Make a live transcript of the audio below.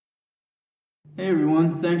Hey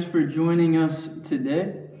everyone, thanks for joining us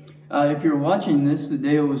today. If you're watching this the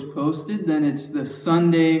day it was posted, then it's the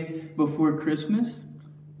Sunday before Christmas,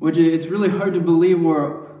 which it's really hard to believe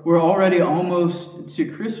we're already almost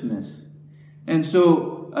to Christmas. And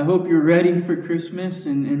so I hope you're ready for Christmas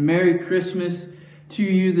and Merry Christmas to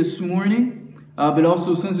you this morning. But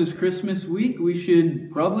also, since it's Christmas week, we should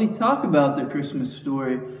probably talk about the Christmas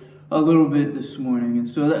story a little bit this morning. And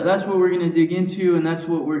so that's what we're going to dig into, and that's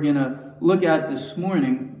what we're going to look at this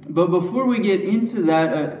morning. But before we get into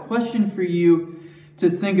that, a question for you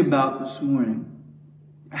to think about this morning.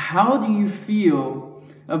 How do you feel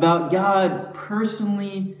about God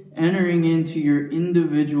personally entering into your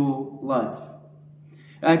individual life?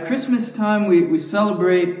 At Christmas time, we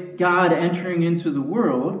celebrate God entering into the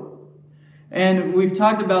world. And we've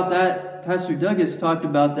talked about that. Pastor Doug has talked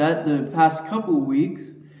about that the past couple of weeks.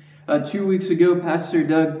 2 weeks ago, Pastor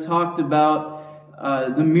Doug talked about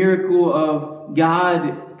the miracle of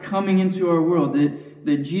God coming into our world.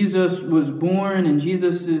 That Jesus was born, and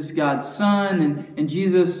Jesus is God's Son, and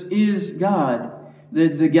Jesus is God.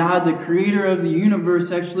 That the God, the creator of the universe,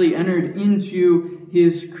 actually entered into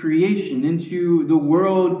His creation, into the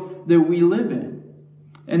world that we live in.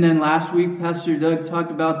 And then last week, Pastor Doug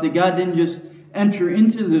talked about that God didn't just enter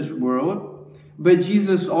into this world, but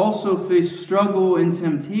Jesus also faced struggle and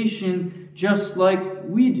temptation just like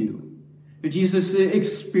we do. But Jesus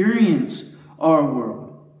experienced our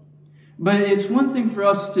world. But it's one thing for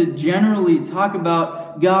us to generally talk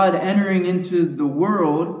about God entering into the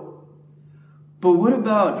world, but what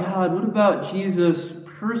about God? What about Jesus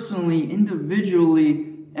personally,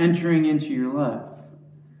 individually entering into your life?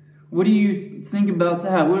 What do you think about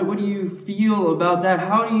that? What do you feel about that?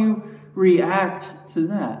 How do you react to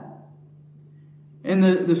that? And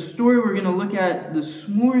the story we're going to look at this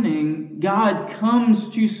morning, God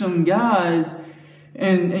comes to some guys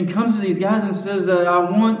and comes to these guys and says that I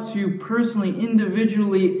want to personally,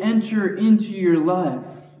 individually enter into your life.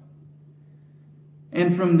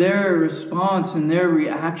 And from their response and their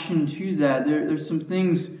reaction to that, there's some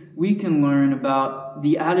things we can learn about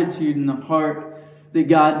the attitude and the heart that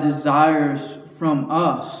God desires from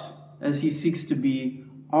us as He seeks to be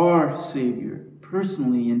our Savior,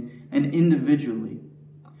 personally and individually.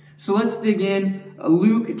 So let's dig in.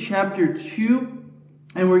 Luke chapter 2,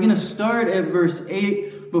 and we're going to start at verse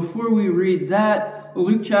 8. Before we read that,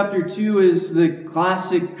 Luke chapter 2 is the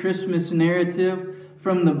classic Christmas narrative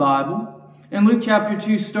from the Bible. And Luke chapter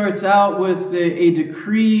 2 starts out with a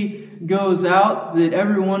decree goes out that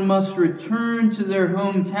everyone must return to their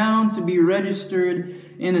hometown to be registered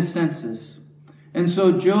in a census. And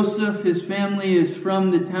so Joseph, his family, is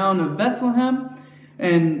from the town of Bethlehem,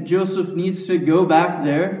 and Joseph needs to go back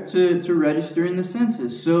there to register in the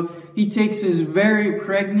census. So he takes his very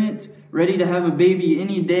pregnant, ready to have a baby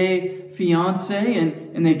any day fiance,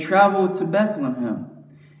 and they travel to Bethlehem.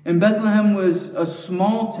 And Bethlehem was a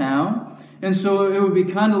small town, and so it would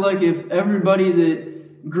be kind of like if everybody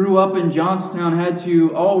that grew up in Johnstown had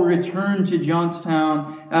to all return to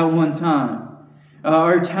Johnstown at one time.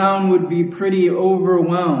 Our town would be pretty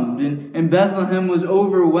overwhelmed, and Bethlehem was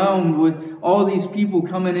overwhelmed with all these people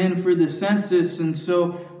coming in for the census, and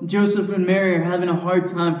so Joseph and Mary are having a hard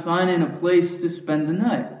time finding a place to spend the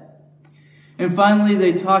night. And finally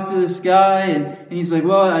they talk to this guy, and he's like,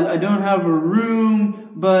 well, I don't have a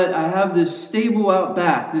room, but I have this stable out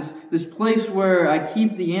back, this place where I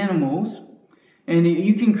keep the animals, and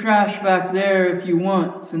you can crash back there if you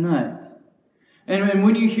want tonight. And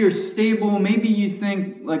when you hear stable, maybe you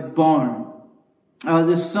think like barn.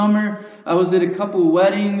 This summer, I was at a couple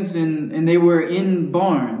weddings, and they were in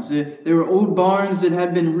barns. They were old barns that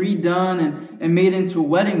had been redone and made into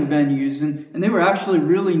wedding venues. And they were actually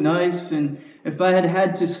really nice. And if I had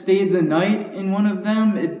had to stay the night in one of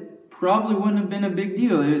them, it probably wouldn't have been a big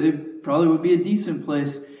deal. It probably would be a decent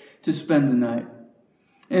place to spend the night.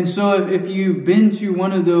 And so if you've been to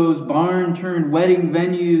one of those barn-turned-wedding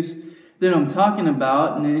venues that I'm talking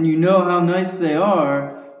about, and you know how nice they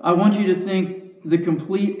are, I want you to think the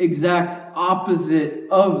complete exact opposite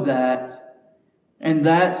of that, and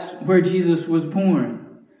that's where Jesus was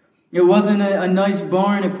born. It wasn't a nice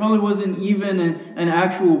barn. It probably wasn't even an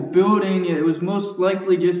actual building. It was most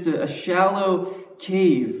likely just a shallow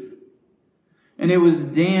cave. And it was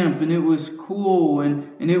damp, and it was cool,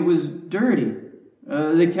 and it was dirty.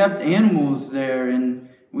 They kept animals there, and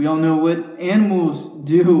we all know what animals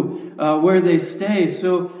do where they stay.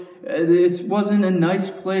 So it wasn't a nice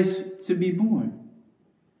place to be born.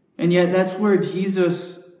 And yet that's where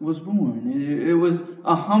Jesus was born. It was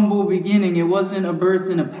a humble beginning. It wasn't a birth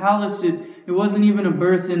in a palace. It wasn't even a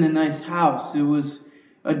birth in a nice house. It was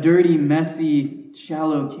a dirty, messy,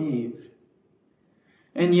 shallow cave.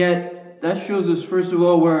 And yet, that shows us, first of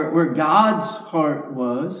all, where God's heart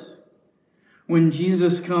was when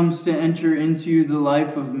Jesus comes to enter into the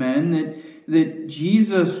life of men, that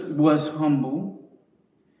Jesus was humble.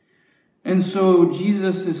 And so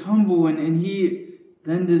Jesus is humble, and he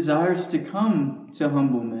then desires to come to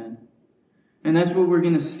humble men. And that's what we're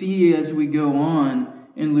going to see as we go on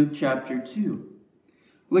in Luke chapter 2.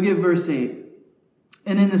 Look at verse 8.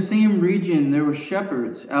 And in the same region there were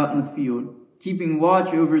shepherds out in the field, keeping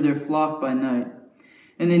watch over their flock by night.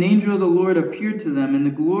 And an angel of the Lord appeared to them, and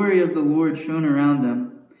the glory of the Lord shone around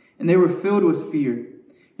them. And they were filled with fear.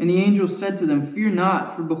 And the angel said to them, Fear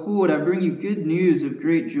not, for behold, I bring you good news of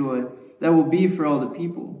great joy, that will be for all the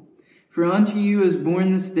people. For unto you is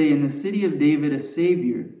born this day in the city of David a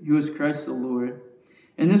Savior, who is Christ the Lord.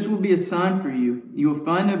 And this will be a sign for you. You will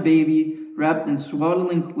find a baby wrapped in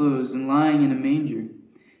swaddling clothes and lying in a manger.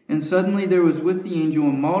 And suddenly there was with the angel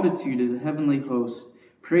a multitude of the heavenly host,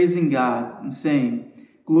 praising God and saying,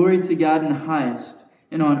 Glory to God in the highest,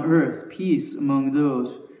 and on earth peace among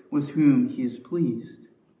those with whom he is pleased.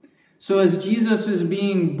 So as Jesus is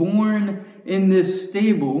being born in this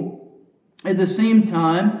stable, at the same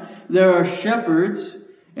time, there are shepherds,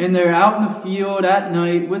 and they're out in the field at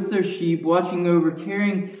night with their sheep, watching over,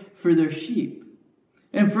 caring for their sheep.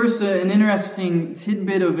 And first, an interesting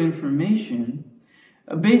tidbit of information,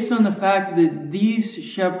 based on the fact that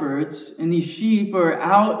these shepherds and these sheep are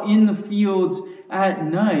out in the fields at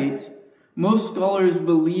night, most scholars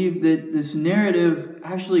believe that this narrative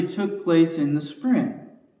actually took place in the spring.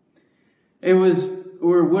 It was,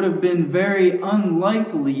 or would have been, very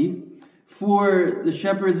unlikely for the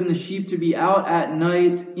shepherds and the sheep to be out at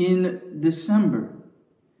night in December.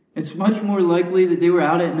 It's much more likely that they were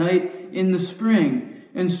out at night in the spring.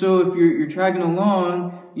 And so if you're tracking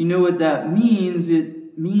along, you know what that means.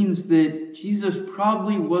 It means that Jesus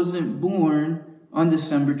probably wasn't born on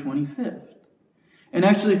December 25th. And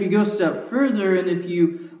actually, if you go a step further, and if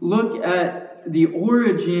you look at the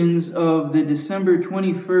origins of the December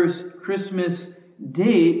 21st Christmas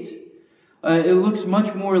date, it looks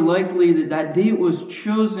much more likely that that date was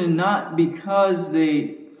chosen not because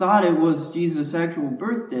they thought it was Jesus' actual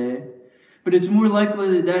birthday, but it's more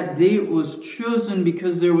likely that that date was chosen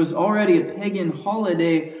because there was already a pagan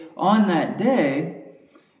holiday on that day,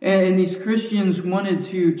 and these Christians wanted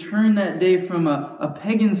to turn that day from a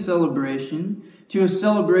pagan celebration to a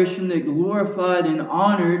celebration that glorified and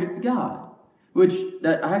honored God. Which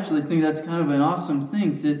I actually think that's kind of an awesome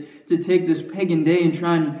thing, to take this pagan day and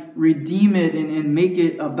try and redeem it and make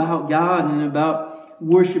it about God and about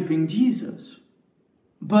worshiping Jesus.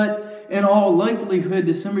 But in all likelihood,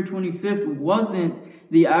 December 25th wasn't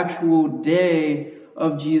the actual day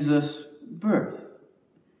of Jesus' birth.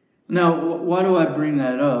 Now, why do I bring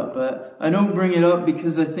that up? I don't bring it up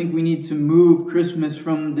because I think we need to move Christmas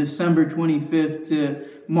from December 25th to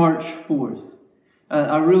March 4th.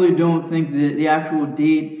 I really don't think that the actual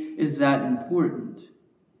date is that important.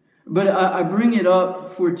 But I bring it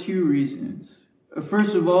up for two reasons.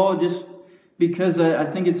 First of all, just because I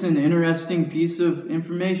think it's an interesting piece of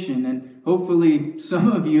information, and hopefully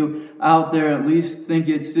some of you out there at least think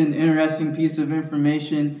it's an interesting piece of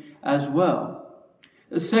information as well.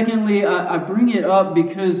 Secondly, I bring it up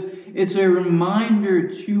because it's a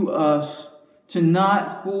reminder to us to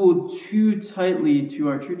not hold too tightly to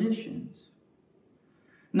our traditions.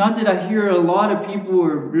 Not that I hear a lot of people,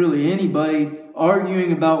 or really anybody,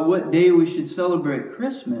 arguing about what day we should celebrate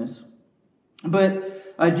Christmas,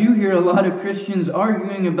 but I do hear a lot of Christians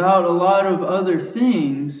arguing about a lot of other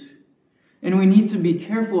things, and we need to be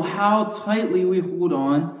careful how tightly we hold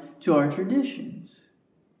on to our traditions.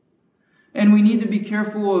 And we need to be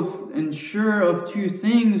careful of and sure of two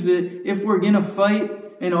things, that if we're going to fight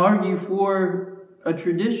and argue for a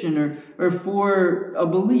tradition or for a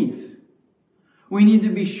belief, we need to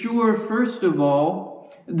be sure, first of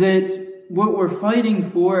all, that what we're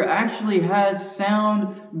fighting for actually has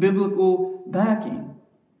sound biblical backing.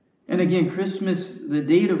 And again, Christmas, the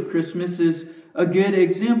date of Christmas, is a good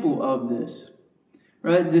example of this.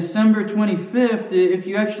 Right? December 25th, if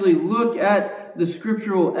you actually look at the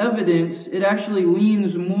scriptural evidence, it actually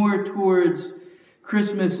leans more towards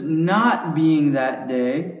Christmas not being that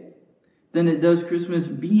day than it does Christmas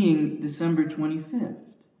being December 25th.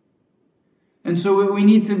 And so we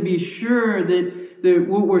need to be sure that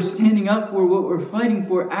what we're standing up for, what we're fighting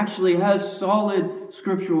for, actually has solid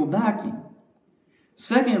scriptural backing.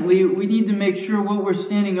 Secondly, we need to make sure what we're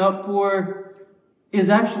standing up for is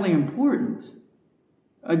actually important.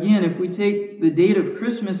 Again, if we take the date of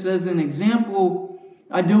Christmas as an example,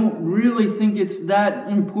 I don't really think it's that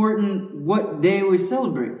important what day we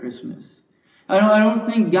celebrate Christmas. I don't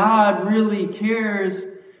think God really cares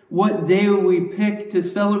what day we pick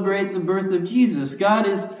to celebrate the birth of Jesus. God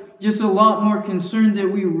is just a lot more concerned that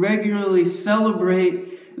we regularly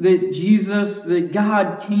celebrate that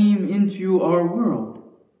God came into our world.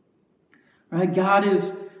 Right? God is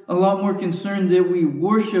a lot more concerned that we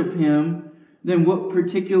worship Him than what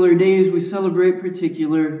particular days we celebrate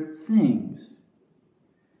particular things.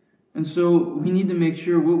 And so we need to make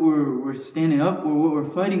sure what we're standing up for, what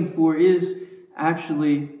we're fighting for, is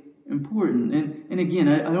actually important. And again,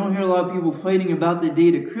 I don't hear a lot of people fighting about the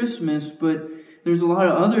date of Christmas, but there's a lot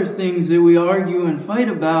of other things that we argue and fight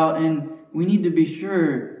about, and we need to be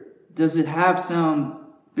sure, does it have sound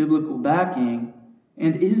biblical backing,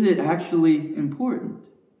 and is it actually important?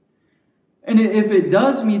 And if it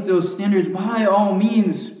does meet those standards, by all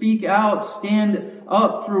means, speak out, stand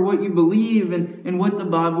up for what you believe and what the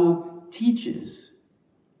Bible teaches.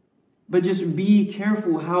 But just be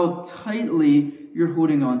careful how tightly you're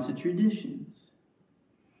holding on to traditions.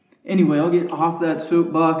 Anyway, I'll get off that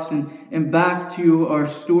soapbox and back to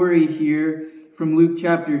our story here from Luke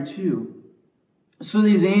chapter 2. So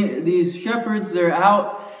these shepherds, they're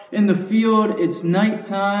out in the field, it's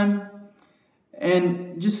nighttime,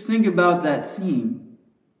 and just think about that scene.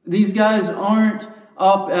 These guys aren't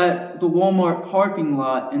up at the Walmart parking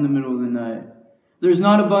lot in the middle of the night. There's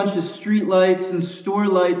not a bunch of street lights and store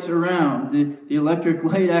lights around. The electric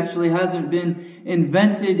light actually hasn't been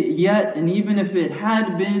invented yet, and even if it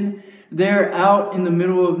had been, they're out in the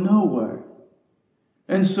middle of nowhere.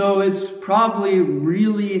 And so it's probably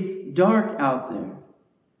really dark out there.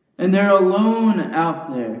 And they're alone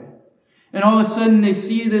out there. And all of a sudden they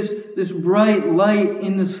see this bright light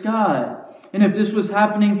in the sky. And if this was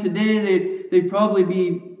happening today, they'd probably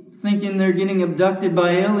be thinking they're getting abducted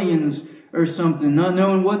by aliens or something, not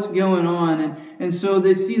knowing what's going on. And so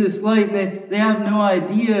they see this light, they have no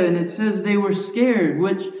idea, and it says they were scared,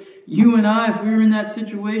 which you and I, if we were in that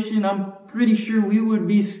situation, I'm pretty sure we would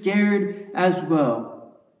be scared as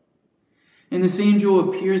well. And this angel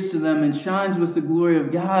appears to them and shines with the glory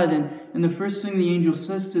of God, and the first thing the angel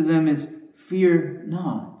says to them is, "Fear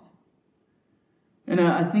not." And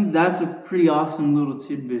I think that's a pretty awesome little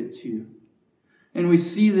tidbit too. And we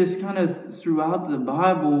see this kind of throughout the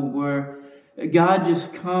Bible where God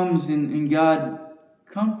just comes and God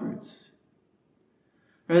comforts.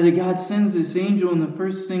 Right? That God sends this angel, and the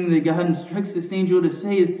first thing that God instructs this angel to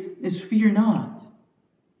say is fear not.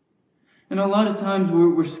 And a lot of times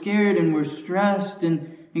we're scared and we're stressed,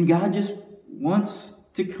 and God just wants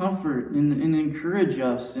to comfort and encourage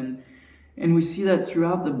us. And we see that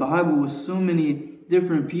throughout the Bible with so many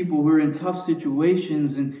different people who are in tough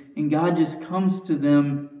situations, and God just comes to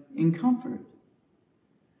them in comfort.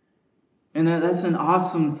 And that's an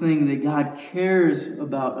awesome thing, that God cares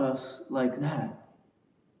about us like that.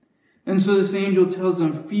 And so this angel tells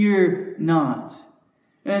them, "Fear not."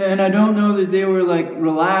 And I don't know that they were like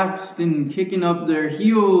relaxed and kicking up their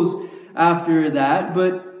heels after that,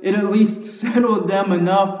 but it at least settled them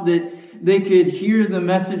enough that they could hear the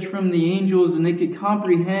message from the angels and they could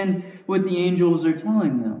comprehend what the angels are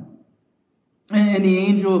telling them. And the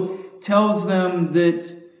angel tells them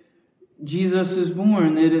that Jesus is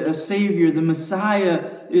born, that a Savior, the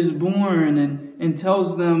Messiah, is born, and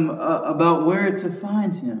tells them about where to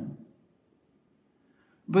find Him.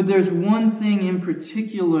 But there's one thing in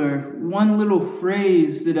particular, one little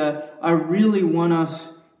phrase that I really want us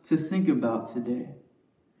to think about today.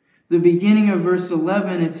 The beginning of verse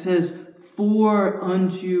 11, it says, "For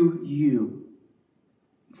unto you."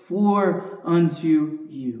 For unto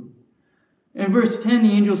you. In verse 10,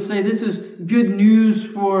 the angels say this is good news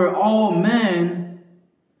for all men.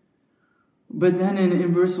 But then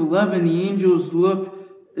in verse 11, the angels look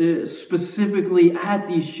specifically at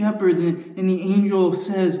these shepherds, and the angel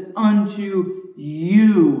says, "Unto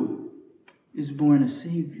you is born a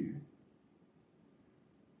Savior."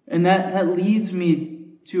 And that leads me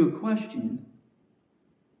to a question.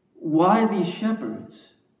 Why these shepherds?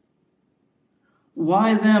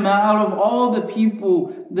 Why them? Out of all the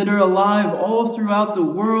people that are alive all throughout the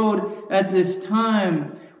world at this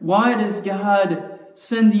time, why does God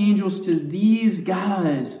send the angels to these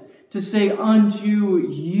guys to say, "Unto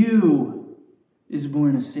you is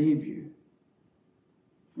born a Savior"?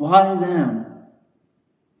 Why them?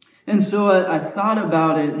 And so I thought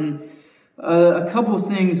about it, and a couple of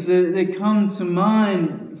things that come to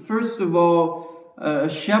mind. First of all, a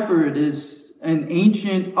shepherd is an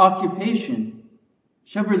ancient occupation.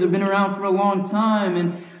 Shepherds have been around for a long time,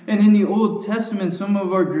 and in the Old Testament, some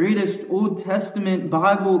of our greatest Old Testament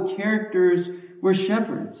Bible characters were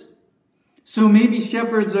shepherds. So maybe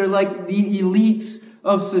shepherds are like the elites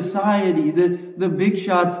of society, the big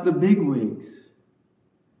shots, the bigwigs.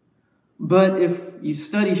 But if you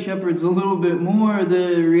study shepherds a little bit more,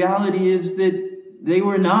 the reality is that they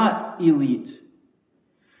were not elite.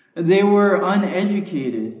 They were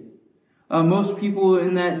uneducated. Most people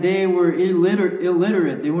in that day were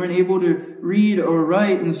illiterate. They weren't able to read or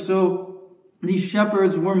write, and so these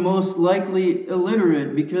shepherds were most likely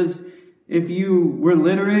illiterate, because if you were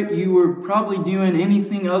literate, you were probably doing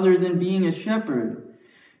anything other than being a shepherd.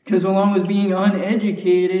 Because along with being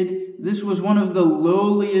uneducated, this was one of the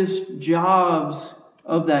lowliest jobs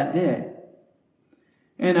of that day.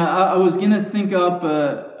 And I was going to think up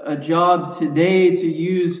a job today to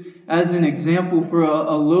use as an example for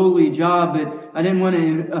a lowly job, but I didn't want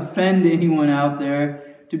to offend anyone out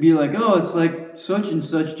there to be like, oh, it's like such and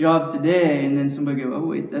such job today, and then somebody go, oh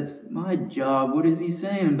wait, that's my job, what is he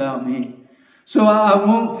saying about me? So I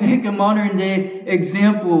won't pick a modern day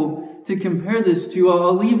example to compare this to.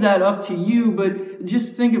 I'll leave that up to you, but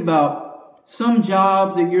just think about some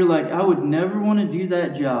job that you're like, I would never want to do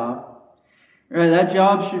that job. Right, that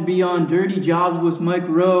job should be on Dirty Jobs with Mike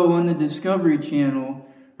Rowe on the Discovery Channel.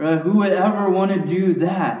 Right, who would ever want to do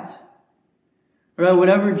that? Right,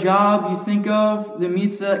 whatever job you think of that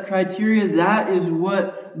meets that criteria, that is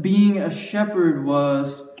what being a shepherd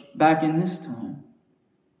was back in this time.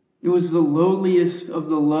 It was the lowliest of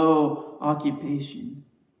the low occupation.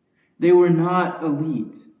 They were not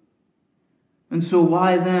elite. And so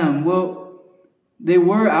why them? Well, they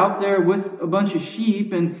were out there with a bunch of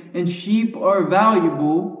sheep, and sheep are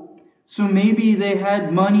valuable, so maybe they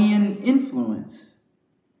had money and influence.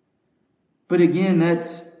 But again, that's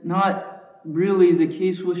not really the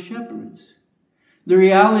case with shepherds. The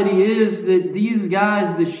reality is that these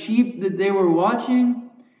guys, the sheep that they were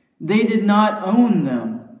watching, they did not own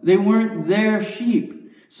them. They weren't their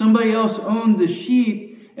sheep. Somebody else owned the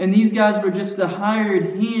sheep, and these guys were just the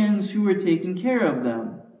hired hands who were taking care of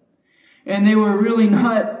them. And they were really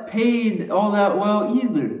not paid all that well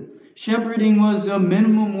either. Shepherding was a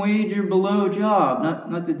minimum wage or below job.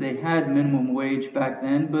 Not that they had minimum wage back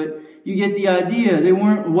then, but you get the idea. They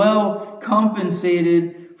weren't well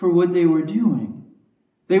compensated for what they were doing.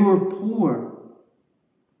 They were poor.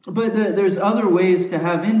 But there's other ways to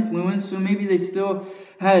have influence, so maybe they still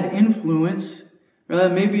had influence.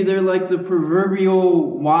 Maybe they're like the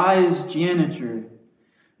proverbial wise janitor.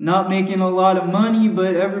 Not making a lot of money,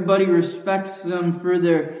 but everybody respects them for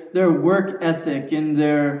their work ethic and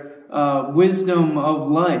their wisdom of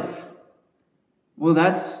life. Well,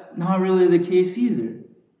 that's not really the case either.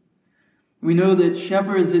 We know that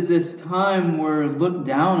shepherds at this time were looked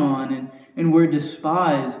down on and were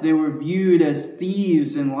despised. They were viewed as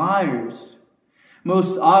thieves and liars.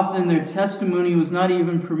 Most often their testimony was not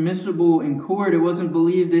even permissible in court. It wasn't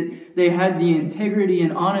believed that they had the integrity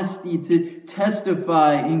and honesty to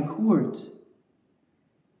testify in court.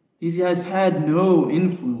 These guys had no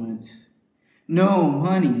influence, no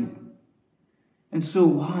money. And so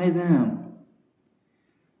why them?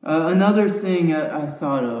 Another thing I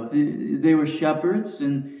thought of, they were shepherds,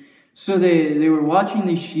 and so they were watching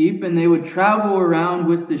the sheep, and they would travel around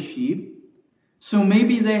with the sheep. So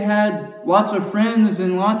maybe they had lots of friends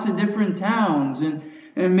in lots of different towns,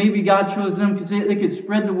 and maybe God chose them because they could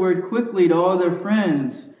spread the word quickly to all their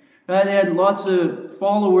friends. They had lots of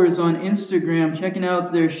followers on Instagram checking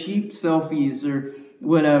out their sheep selfies or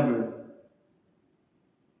whatever.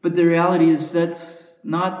 But the reality is that's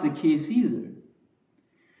not the case either.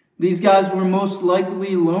 These guys were most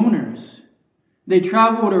likely loners. They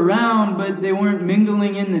traveled around, but they weren't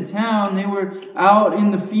mingling in the town. They were out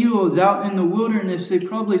in the fields, out in the wilderness. They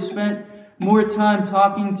probably spent more time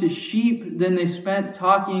talking to sheep than they spent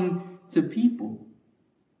talking to people.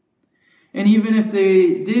 And even if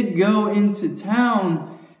they did go into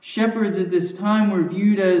town, shepherds at this time were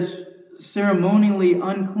viewed as ceremonially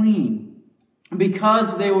unclean.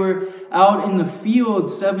 Because they were out in the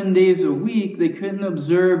field 7 days a week, they couldn't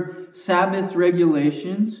observe Sabbath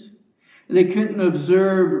regulations. They couldn't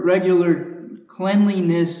observe regular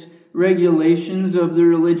cleanliness regulations of the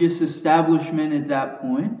religious establishment at that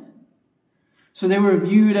point. So they were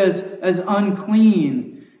viewed as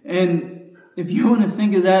unclean. And if you want to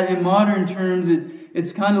think of that in modern terms,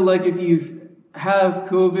 it's kind of like if you have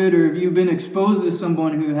COVID or if you've been exposed to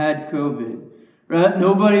someone who had COVID. Right?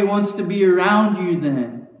 Nobody wants to be around you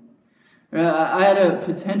then. I had a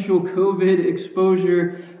potential COVID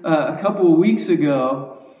exposure a couple of weeks ago.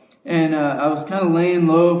 And I was kind of laying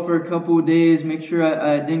low for a couple of days, make sure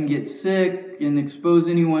I didn't get sick and expose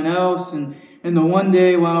anyone else. And the one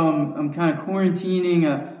day while I'm kind of quarantining,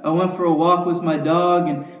 I went for a walk with my dog,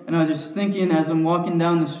 and I was just thinking as I'm walking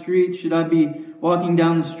down the street, should I be walking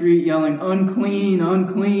down the street yelling, unclean,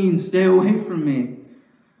 unclean, stay away from me?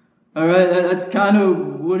 All right, that's kind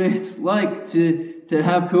of what it's like to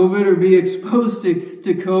have COVID or be exposed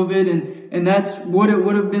to COVID, and that's what it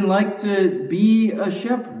would have been like to be a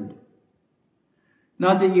shepherd.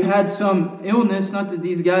 Not that you had some illness, not that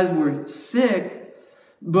these guys were sick,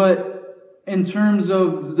 but in terms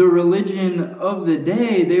of the religion of the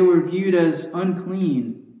day, they were viewed as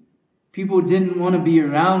unclean. People didn't want to be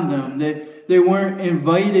around them. They weren't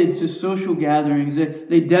invited to social gatherings.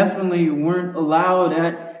 They definitely weren't allowed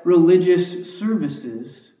at religious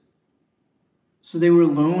services. So they were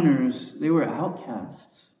loners. They were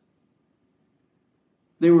outcasts.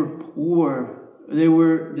 They were poor. They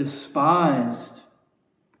were despised.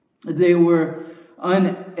 They were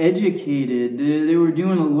uneducated. They were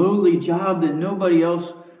doing a lowly job that nobody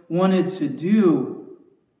else wanted to do.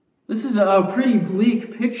 This is a pretty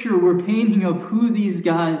bleak picture we're painting of who these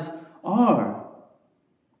guys are.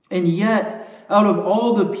 And yet, out of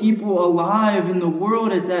all the people alive in the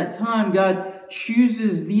world at that time, God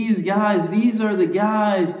chooses these guys. These are the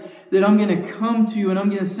guys that I'm going to come to, and I'm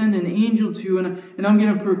going to send an angel to, and I'm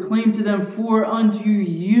going to proclaim to them, for unto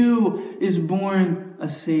you is born a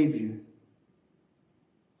Savior.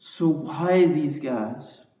 So why these guys?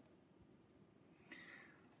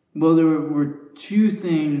 Well, there were two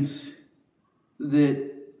things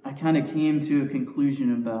that I kind of came to a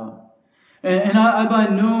conclusion about. And I by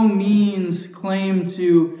no means claim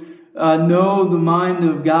to know the mind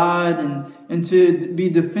of God and to be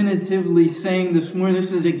definitively saying this morning,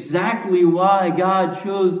 this is exactly why God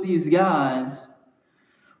chose these guys.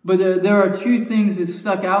 But there are two things that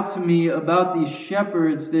stuck out to me about these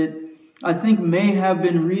shepherds that I think may have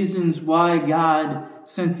been reasons why God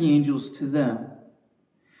sent the angels to them.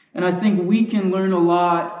 And I think we can learn a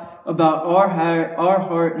lot about our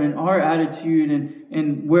heart and our attitude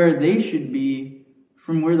and where they should be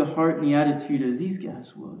from where the heart and the attitude of these guys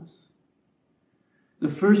was.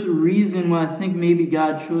 The first reason why I think maybe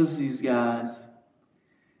God chose these guys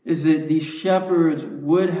is that these shepherds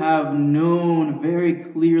would have known very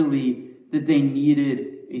clearly that they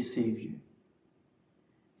needed a Savior.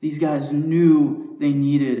 These guys knew they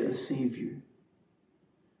needed a Savior.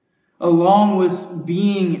 Along with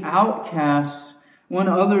being outcasts, one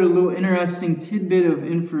other little interesting tidbit of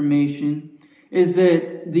information is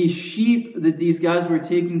that the sheep that these guys were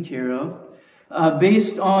taking care of,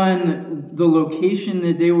 based on the location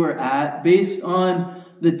that they were at, based on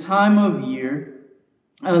the time of year,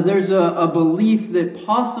 there's a belief that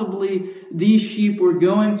possibly these sheep were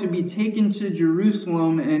going to be taken to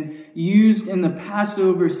Jerusalem and used in the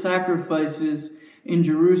Passover sacrifices in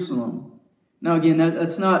Jerusalem. Now again,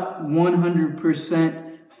 that's not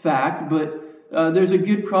 100% fact, but there's a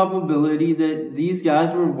good probability that these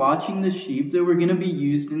guys were watching the sheep that were going to be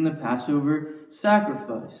used in the Passover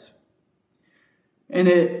sacrifice. And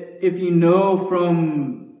if you know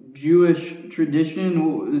from Jewish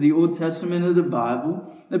tradition, the Old Testament of the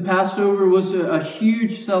Bible, the Passover was a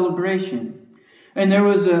huge celebration. And there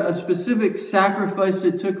was a specific sacrifice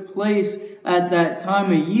that took place at that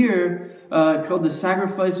time of year called the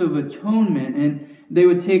Sacrifice of Atonement. And they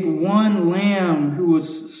would take one lamb who was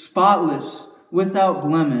spotless, without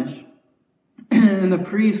blemish, and the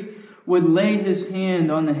priest would lay his hand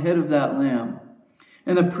on the head of that lamb.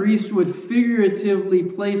 And the priest would figuratively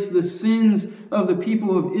place the sins of the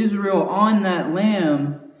people of Israel on that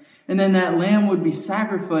lamb, and then that lamb would be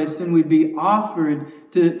sacrificed and would be offered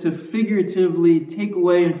to figuratively take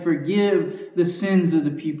away and forgive the sins of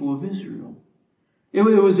the people of Israel. It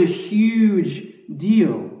was a huge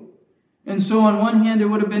deal. And so on one hand, it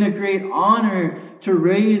would have been a great honor to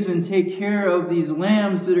raise and take care of these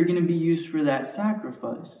lambs that are going to be used for that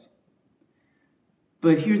sacrifice.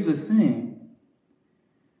 But here's the thing.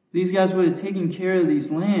 These guys would have taken care of these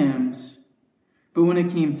lambs, but when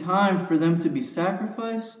it came time for them to be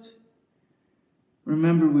sacrificed,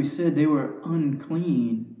 remember we said they were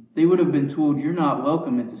unclean. They would have been told, you're not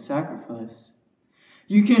welcome at the sacrifice.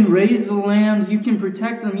 You can raise the lambs, you can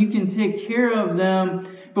protect them, you can take care of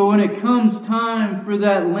them, but when it comes time for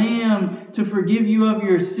that lamb to forgive you of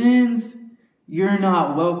your sins, you're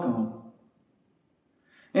not welcome.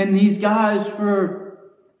 And these guys, for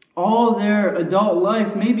all their adult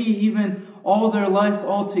life, maybe even all their life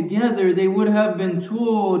altogether, they would have been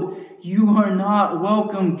told, you are not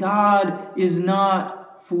welcome. God is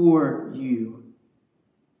not for you.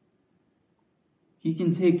 You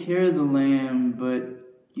can take care of the lamb, but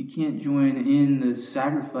you can't join in the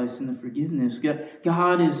sacrifice and the forgiveness.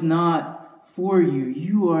 God is not for you.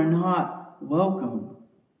 You are not welcome.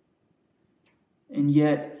 And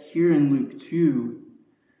yet, here in Luke 2,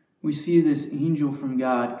 we see this angel from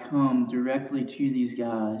God come directly to these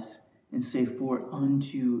guys and say, for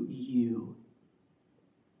unto you.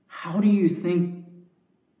 How do you think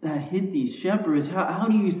that hit these shepherds. How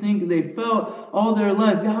do you think they felt all their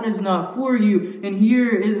life? God is not for you. And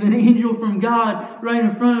here is an angel from God right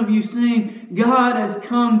in front of you saying, God has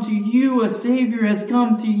come to you. A Savior has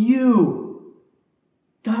come to you.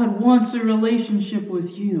 God wants a relationship with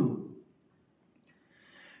you.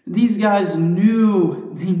 These guys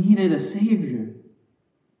knew they needed a Savior.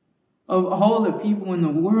 Of all the people in the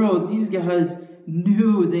world, these guys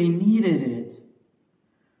knew they needed it.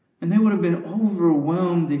 And they would have been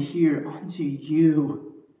overwhelmed to hear, unto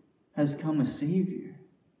you has come a Savior.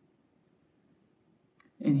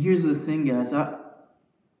 And here's the thing, guys.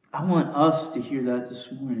 I want us to hear that this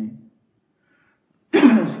morning.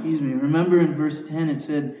 Excuse me. Remember in verse 10 it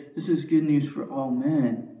said, this is good news for all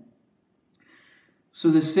men.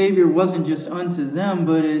 So the Savior wasn't just unto them,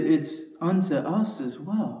 but it's unto us as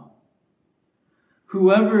well.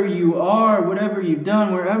 Whoever you are, whatever you've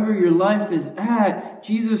done, wherever your life is at,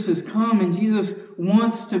 Jesus has come and Jesus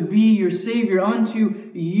wants to be your Savior. Unto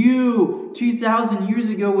you, 2,000 years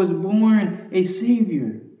ago, was born a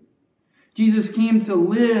Savior. Jesus came to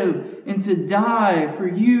live and to die for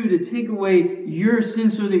you, to take away your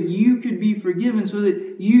sins so that you could be forgiven, so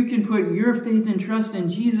that you can put your faith and trust in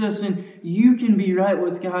Jesus and you can be right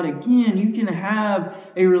with God again. You can have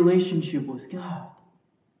a relationship with God.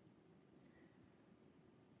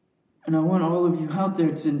 And I want all of you out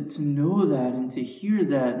there to know that and to hear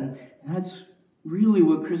that. And that's really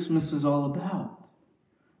what Christmas is all about.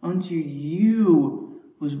 Unto you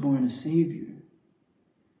was born a Savior.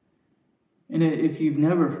 And if you've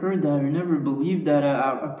never heard that or never believed that,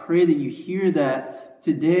 I pray that you hear that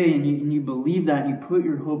today and you believe that and you put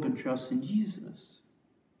your hope and trust in Jesus.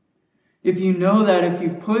 If you know that, if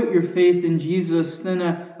you've put your faith in Jesus, then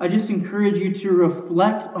I just encourage you to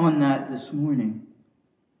reflect on that this morning.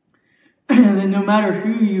 That no matter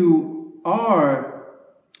who you are,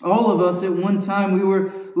 all of us at one time, we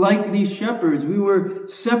were like these shepherds. We were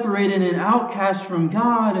separated and outcast from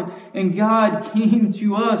God, and God came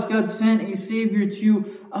to us. God sent a Savior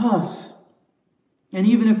to us. And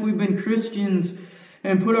even if we've been Christians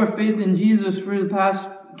and put our faith in Jesus for the past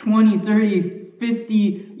 20, 30,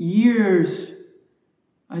 50 years,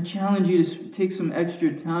 I challenge you to take some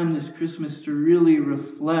extra time this Christmas to really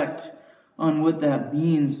reflect on what that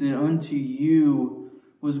means, that unto you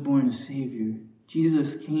was born a Savior.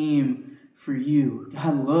 Jesus came for you.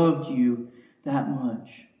 God loved you that much.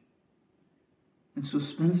 And so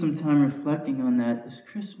spend some time reflecting on that this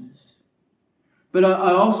Christmas. But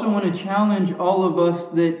I also want to challenge all of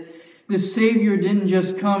us that the Savior didn't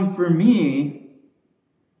just come for me.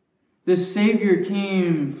 The Savior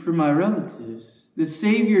came for my relatives. The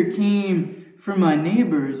Savior came for my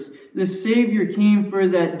neighbors. The Savior came for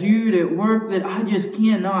that dude at work that I just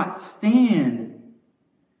cannot stand.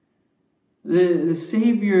 The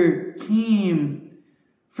Savior came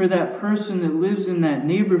for that person that lives in that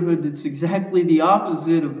neighborhood that's exactly the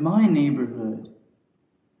opposite of my neighborhood.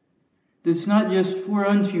 That's not just for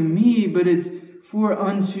unto me, but it's for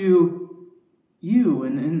unto you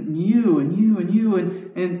and you and you and you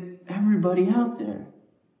and everybody out there.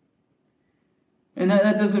 And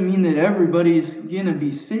that doesn't mean that everybody's going to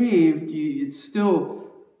be saved. It's still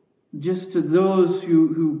just to those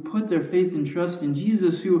who put their faith and trust in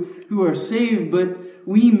Jesus who are saved. But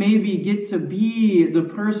we maybe get to be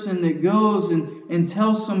the person that goes and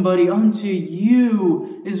tells somebody, unto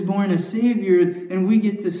you is born a Savior. And we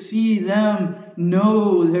get to see them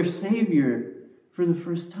know their Savior for the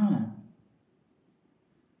first time.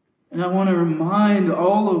 And I want to remind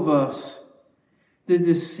all of us that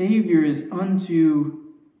the Savior is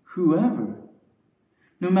unto whoever.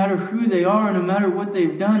 No matter who they are, no matter what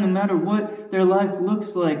they've done, no matter what their life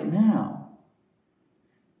looks like now.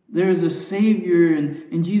 There is a Savior,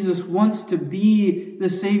 and Jesus wants to be the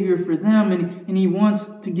Savior for them, and He wants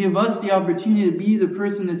to give us the opportunity to be the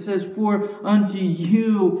person that says, for unto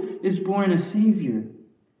you is born a Savior.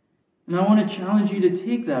 And I want to challenge you to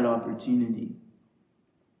take that opportunity.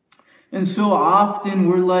 And so often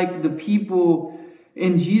we're like the people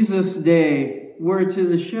in Jesus' day were to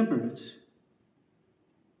the shepherds.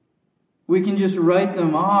 We can just write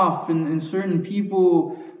them off, and certain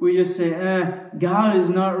people, we just say, God is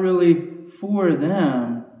not really for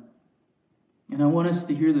them. And I want us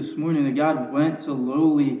to hear this morning that God went to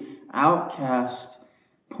lowly, outcast,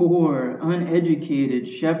 poor,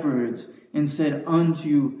 uneducated shepherds and said,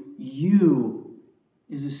 unto you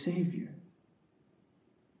is a Savior.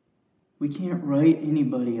 We can't write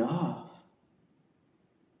anybody off.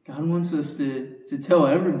 God wants us to tell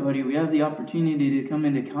everybody we have the opportunity to come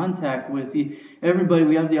into contact with. Everybody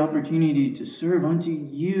we have the opportunity to serve. Unto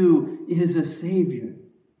you is a Savior.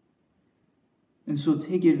 And so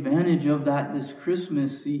take advantage of that this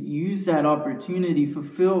Christmas. Use that opportunity.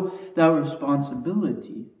 Fulfill that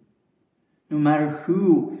responsibility, no matter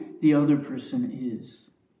who the other person is.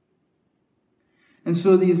 And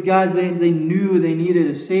so these guys, they knew they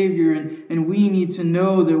needed a Savior, and we need to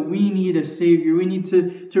know that we need a Savior. We need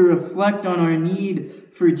to reflect on our need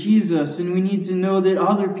for Jesus, and we need to know that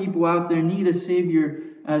other people out there need a Savior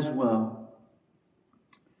as well.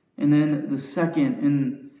 And then the second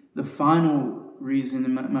and the final reason,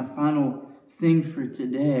 and my final thing for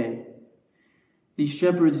today, these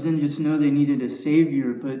shepherds didn't just know they needed a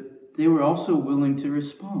Savior, but they were also willing to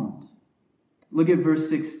respond. Look at verse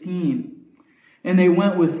 16. And they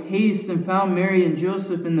went with haste and found Mary and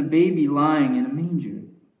Joseph and the baby lying in a manger.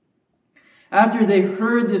 After they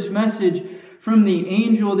heard this message from the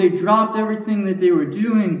angel, they dropped everything that they were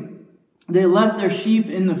doing. They left their sheep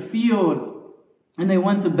in the field, and they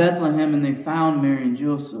went to Bethlehem, and they found Mary and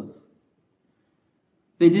Joseph.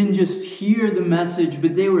 They didn't just hear the message,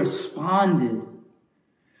 but they responded.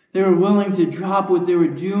 They were willing to drop what they were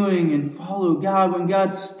doing and follow God. When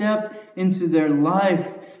God stepped into their life,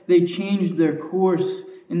 they changed their course,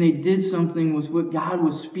 and they did something with what God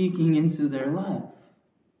was speaking into their life.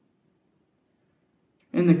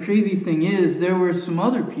 And the crazy thing is, there were some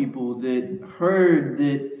other people that heard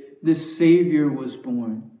that this Savior was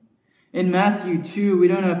born. In Matthew 2, we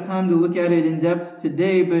don't have time to look at it in depth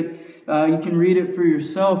today, but you can read it for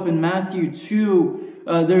yourself. In Matthew 2,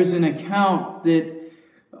 there's an account that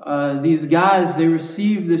these guys, they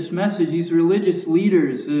received this message. These religious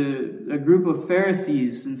leaders, a group of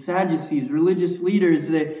Pharisees and Sadducees, religious leaders,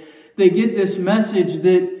 they get this message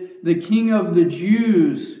that the King of the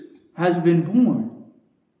Jews has been born.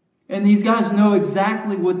 And these guys know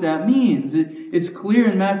exactly what that means. It's clear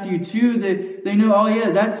in Matthew 2 that they know, oh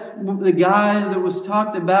yeah, that's the guy that was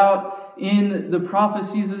talked about in the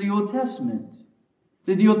prophecies of the Old Testament.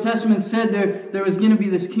 That the Old Testament said there was going to be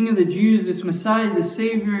this King of the Jews, this Messiah, this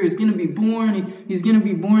Savior, who's going to be born. He's going to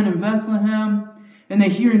be born in Bethlehem. And they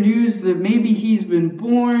hear news that maybe he's been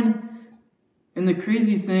born. And the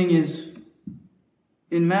crazy thing is,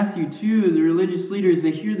 in Matthew 2, the religious leaders,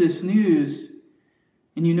 they hear this news.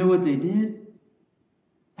 And you know what they did?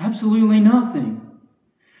 Absolutely nothing.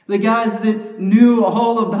 The guys that knew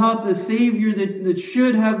all about the Savior, that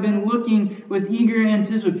should have been looking with eager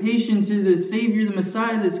anticipation to the Savior, the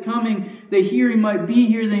Messiah that's coming, they hear He might be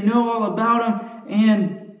here, they know all about Him,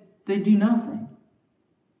 and they do nothing.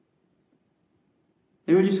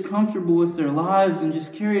 They were just comfortable with their lives and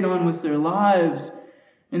just carried on with their lives,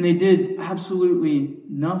 and they did absolutely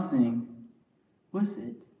nothing with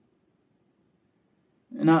it.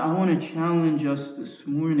 And I want to challenge us this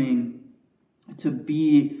morning to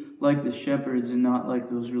be like the shepherds and not like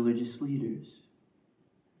those religious leaders.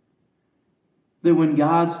 That when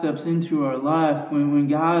God steps into our life, when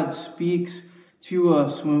God speaks to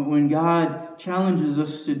us, when God challenges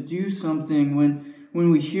us to do something,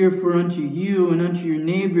 when we hear for unto you and unto your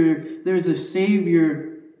neighbor, there's a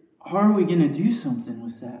Savior, are we going to do something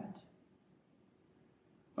with that?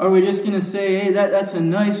 Are we just going to say, hey, that's a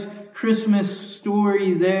nice Christmas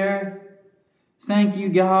story there. Thank you,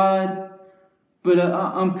 God. But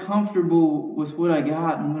I'm comfortable with what I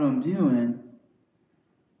got and what I'm doing.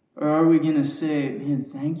 Or are we going to say, man,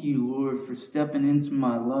 thank you, Lord, for stepping into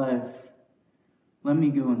my life. Let me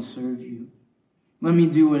go and serve you. Let me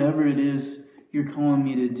do whatever it is you're calling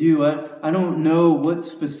me to do. I don't know what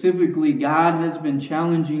specifically God has been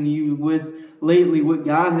challenging you with lately, what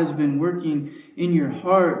God has been working in your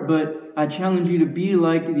heart, but I challenge you to be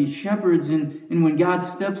like these shepherds, and when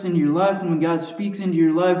God steps into your life and when God speaks into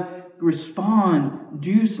your life, respond,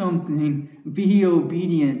 do something, be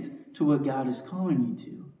obedient to what God is calling you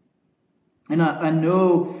to. And I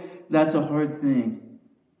know that's a hard thing.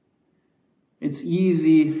 It's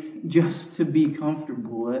easy just to be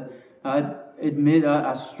comfortable. I admit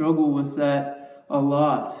I struggle with that a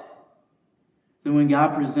lot. That when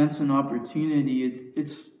God presents an opportunity,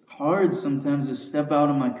 it's hard sometimes to step out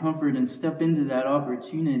of my comfort and step into that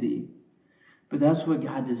opportunity. But that's what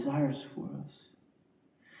God desires for us.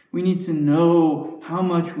 We need to know how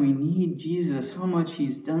much we need Jesus, how much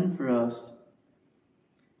He's done for us.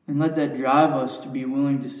 And let that drive us to be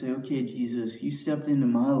willing to say, okay, Jesus, you stepped into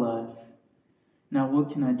my life. Now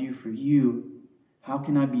what can I do for you? How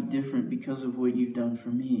can I be different because of what you've done for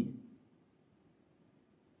me?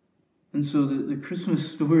 And so the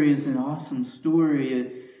Christmas story is an awesome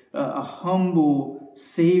story. A humble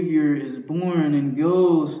Savior is born and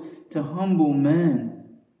goes to humble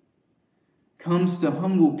men. Comes to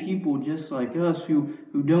humble people just like us who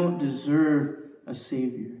don't deserve a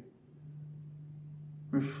Savior.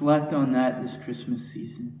 Reflect on that this Christmas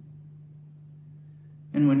season.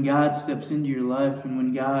 And when God steps into your life and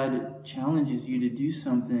when God challenges you to do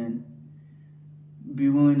something, be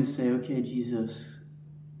willing to say, okay, Jesus,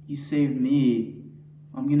 you saved me.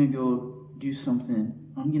 I'm going to go do something.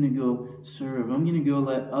 I'm going to go serve. I'm going to go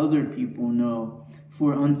let other people know,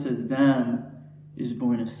 for unto them is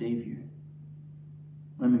born a Savior.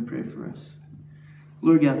 Let me pray for us.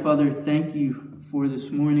 Lord God, Father, thank you for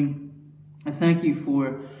this morning. I thank you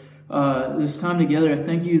for this time together. I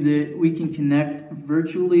thank you that we can connect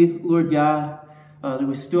virtually, Lord God, that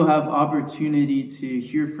we still have opportunity to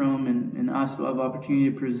hear from and I still have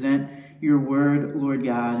opportunity to present your word, Lord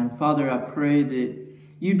God. And Father, I pray that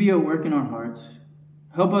you'd be at work in our hearts.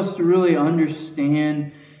 Help us to really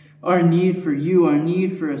understand our need for you, our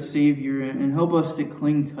need for a Savior, and help us to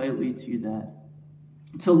cling tightly to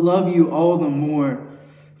that. To love you all the more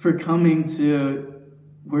for coming to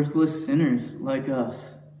worthless sinners like us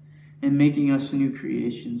and making us new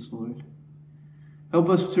creations, Lord. Help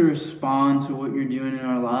us to respond to what you're doing in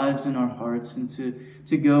our lives and our hearts, and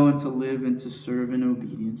to go and to live and to serve in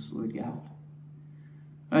obedience, Lord God.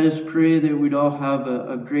 I just pray that we'd all have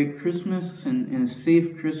a great Christmas and a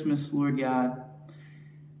safe Christmas, Lord God.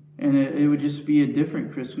 And it would just be a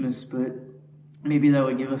different Christmas, but maybe that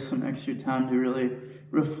would give us some extra time to really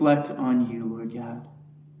reflect on you, Lord God,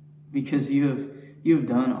 because you have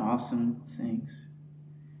done awesome things,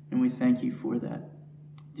 and we thank you for that.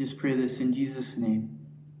 Just pray this in Jesus' name.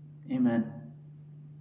 Amen.